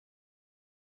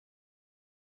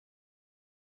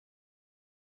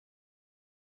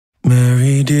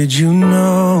did you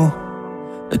know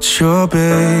that your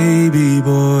baby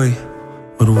boy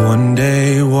would one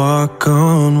day walk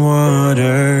on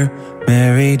water?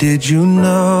 Mary, did you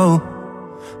know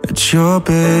that your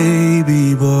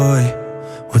baby boy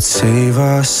would save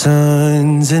our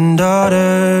sons and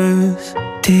daughters?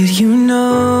 Did you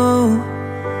know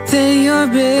that your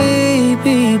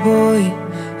baby boy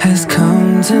has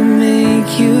come to make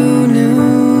you new?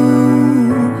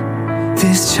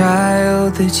 This child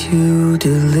that you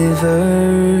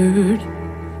delivered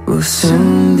will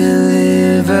soon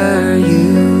deliver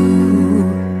you.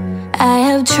 I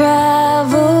have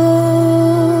traveled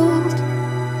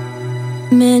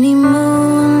many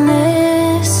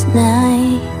moonless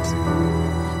nights,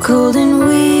 cold and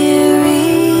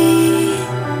weary,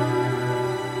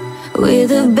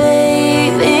 with a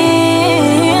baby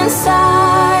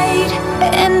inside,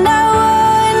 and I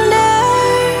wonder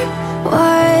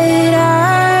what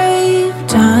I've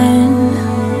done.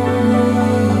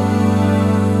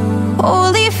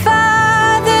 Holy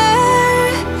Father,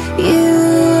 you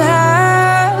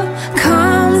have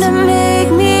come to make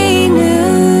me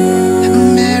new.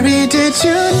 Mary, did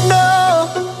you know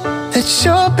that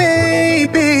your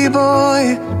baby boy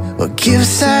will give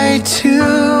sight to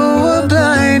a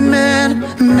blind man?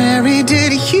 Mary,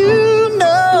 did you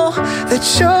know that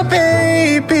your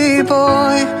baby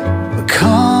boy will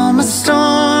calm a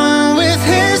storm with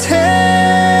his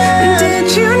hand? Did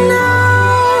you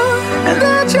know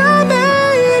that your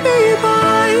baby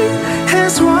boy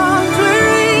has walked where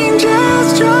angels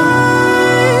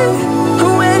drive?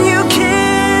 When you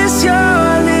kiss your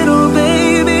little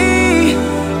baby,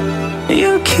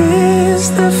 you kiss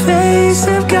the face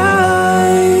of God.